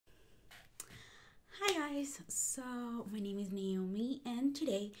guys, so my name is Naomi and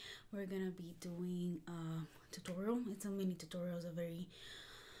today we're gonna be doing a tutorial. It's a mini tutorial. It's a very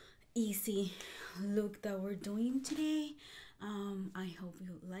easy look that we're doing today. I hope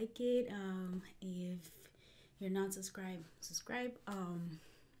you like it. If you're not subscribed, subscribe. And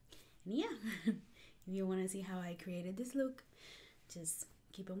yeah, if you want to see how I created this look, just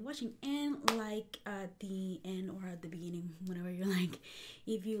keep on watching. And like at the end or at the beginning, whenever you like,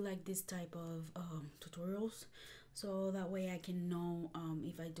 if you like this type of tutorials, so that way I can know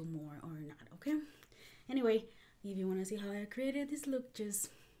if I do more or not. Okay, anyway, if you want to see how I created this look, just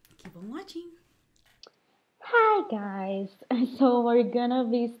keep on watching. Hi guys, so we're gonna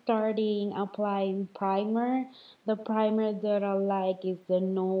be starting applying primer. The primer that I like is the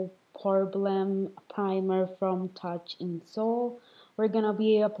No Poreblem primer from Touch in Soul. We're gonna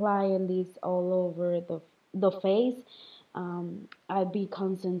be applying this all over the face. I'll be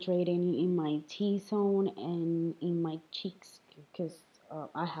concentrating in my T-zone and in my cheeks because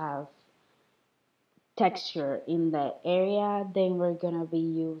I have texture in that area. Then we're gonna be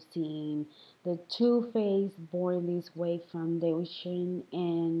using the Too Faced Born This Way foundation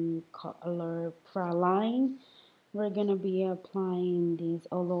and color Praline. We're gonna be applying this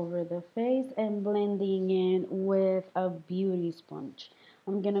all over the face and blending in with a beauty sponge.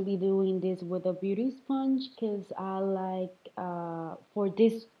 I'm gonna be doing this with a beauty sponge because I like for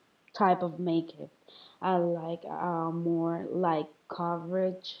this type of makeup I like more like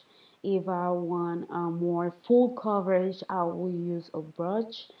coverage. If I want more full coverage, I will use a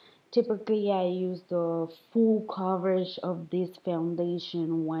brush. Typically, I use the full coverage of this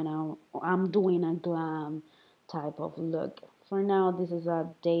foundation when I'm doing a glam type of look. For now, this is a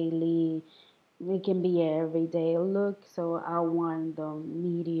daily, it can be an everyday look, so I want the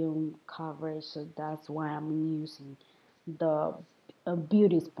medium coverage, so that's why I'm using the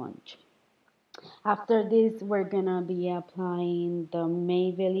beauty sponge. After this, we're gonna be applying the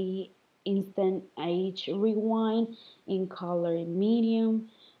Maybelline Instant Age Rewind in color medium.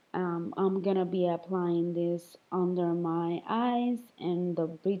 I'm gonna be applying this under my eyes and the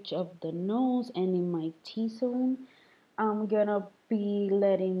bridge of the nose and in my T-zone. I'm gonna be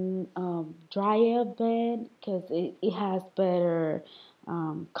letting dry a bit because it has better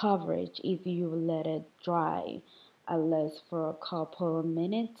coverage if you let it dry at least for a couple of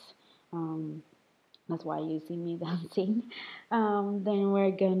minutes. Um, that's why you see me dancing. Then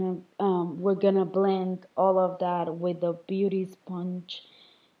we're gonna blend all of that with the beauty sponge,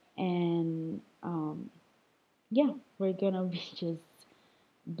 and yeah, we're gonna be just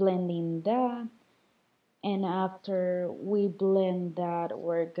blending that. And after we blend that,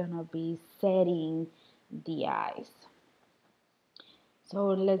 we're gonna be setting the eyes. So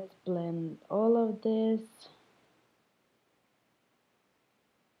let's blend all of this.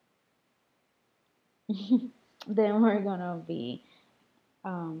 Then we're gonna be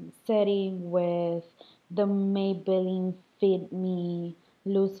setting with the Maybelline Fit Me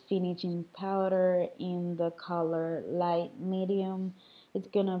loose finishing powder in the color light medium. It's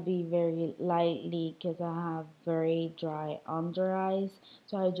gonna be very lightly because I have very dry under eyes,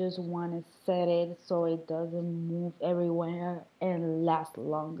 so I just want to set it so it doesn't move everywhere and last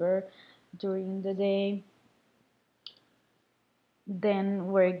longer during the day. Then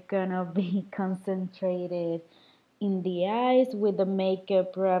we're gonna be concentrated in the eyes with the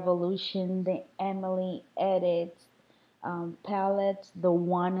Makeup Revolution, the Emily Edits palette, the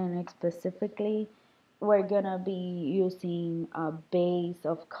one and specifically. We're gonna be using a base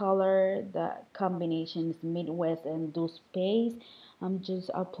of color. The combination is Midwest and Do Space. I'm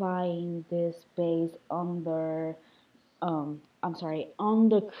just applying this base under, on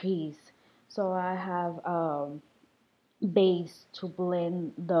the crease. So I have base to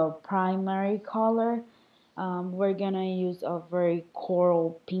blend the primary color. We're gonna use a very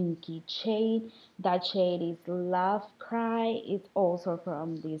coral pinky shade. That shade is Love Cry. It's also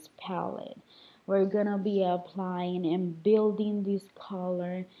from this palette. We're gonna be applying and building this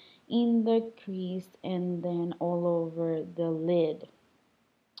color in the crease and then all over the lid.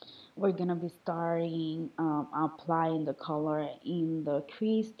 We're gonna be starting applying the color in the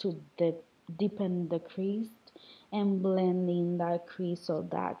crease to deepen the crease and blending that crease so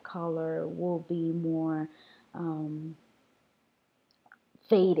that color will be more um,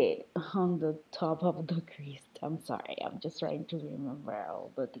 faded on the top of the crease. I'm sorry, I'm just trying to remember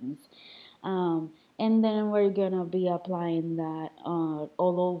all the things. And then we're gonna be applying that all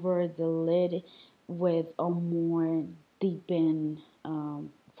over the lid with a more deepen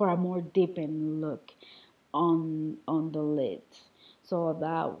for a more deepened look on the lid. So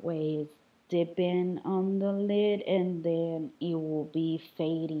that way it's dipping on the lid and then it will be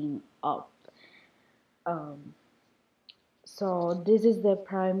fading up. Um, so this is the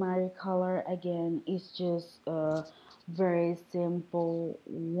primary color. Again, it's just a very simple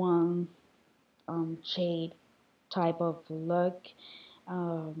one shade type of look.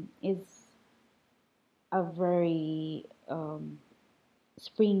 It's a very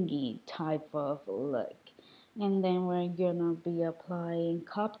springy type of look. And then we're gonna be applying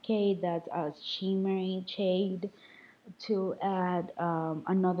Cupcake, that's a shimmery shade, to add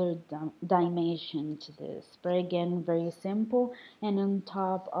another dimension to this. But again, very simple. And on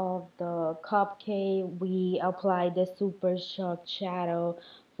top of the Cupcake, we apply the Super Shock Shadow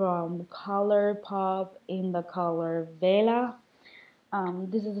from Colourpop in the color Vela.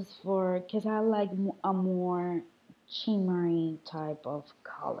 This is for, because I like a more shimmery type of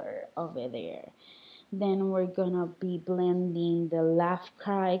color over there. Then we're gonna be blending the Laugh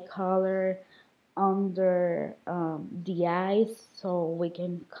Cry color under the eyes so we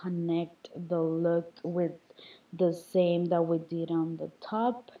can connect the look with the same that we did on the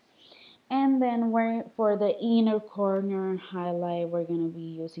top. And then we're for the inner corner highlight, we're gonna be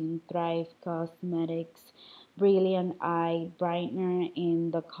using Thrive Cosmetics Brilliant Eye Brightener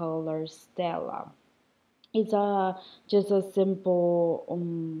in the color Stella. It's a just a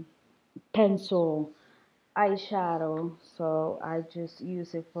simple pencil eyeshadow, so I just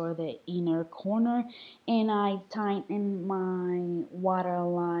use it for the inner corner, and I tighten my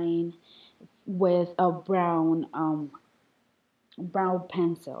waterline with a brown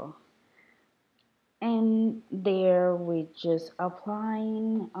pencil. And there we just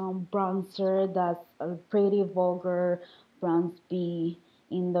applying bronzer, that's a pretty vulgar bronze B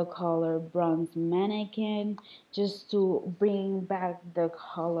in the color bronze mannequin, just to bring back the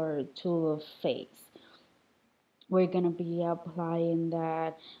color to the face. We're gonna be applying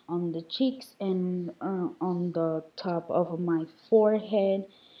that on the cheeks and on the top of my forehead,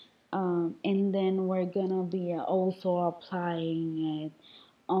 and then we're gonna be also applying it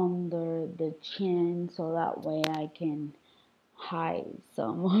under the chin so that way I can hide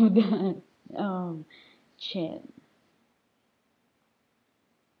some of the chin.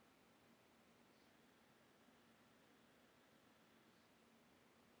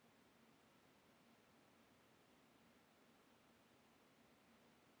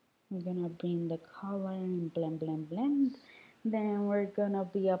 We're gonna bring the color and blend, blend, blend. Then we're gonna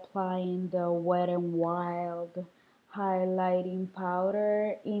be applying the Wet n Wild highlighting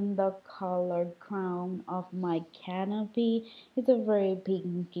powder in the color Crown of my Canopy. It's a very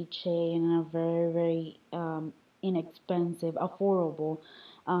pinky shade and a very, very inexpensive, affordable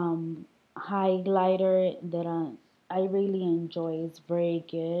highlighter that I really enjoy. It's very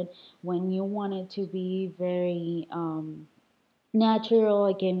good when you want it to be very natural.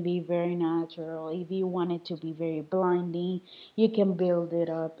 It can be very natural. If you want it to be very blinding, you can build it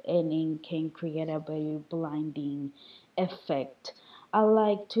up and it can create a very blinding effect. I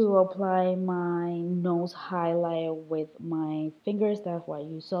like to apply my nose highlight with my fingers, that's what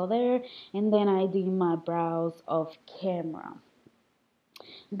you saw there, and then I do my brows off camera.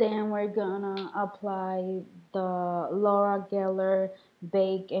 Then we're gonna apply the Laura Geller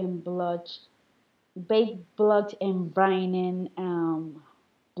Bake and Blush-N-Brighten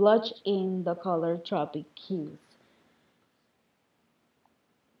blush in the color Tropic Hues,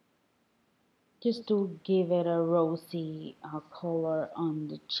 just to give it a rosy color on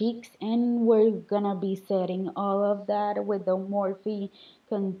the cheeks. And we're gonna be setting all of that with the Morphe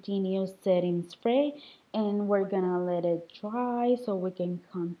Continuous Setting Spray, and we're gonna let it dry so we can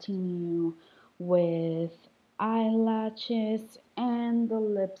continue with eyelashes and the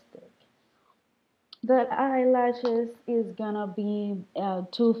lipstick. The eyelashes is gonna be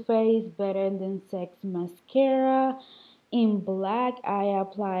Too Faced Better Than Sex mascara in black. I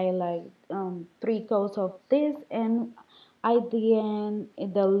apply like 3 coats of this, and at the end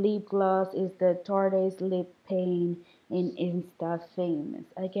the lip gloss is the Tarteist lip paint in Insta Famous.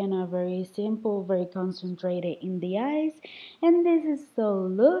 Again, a very simple, very concentrated in the eyes. And this is the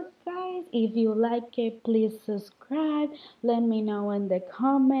look, guys. If you like it, please subscribe. Let me know in the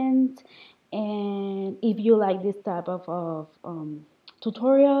comments. And if you like this type of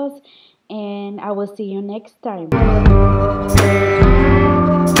tutorials, and I will see you next time.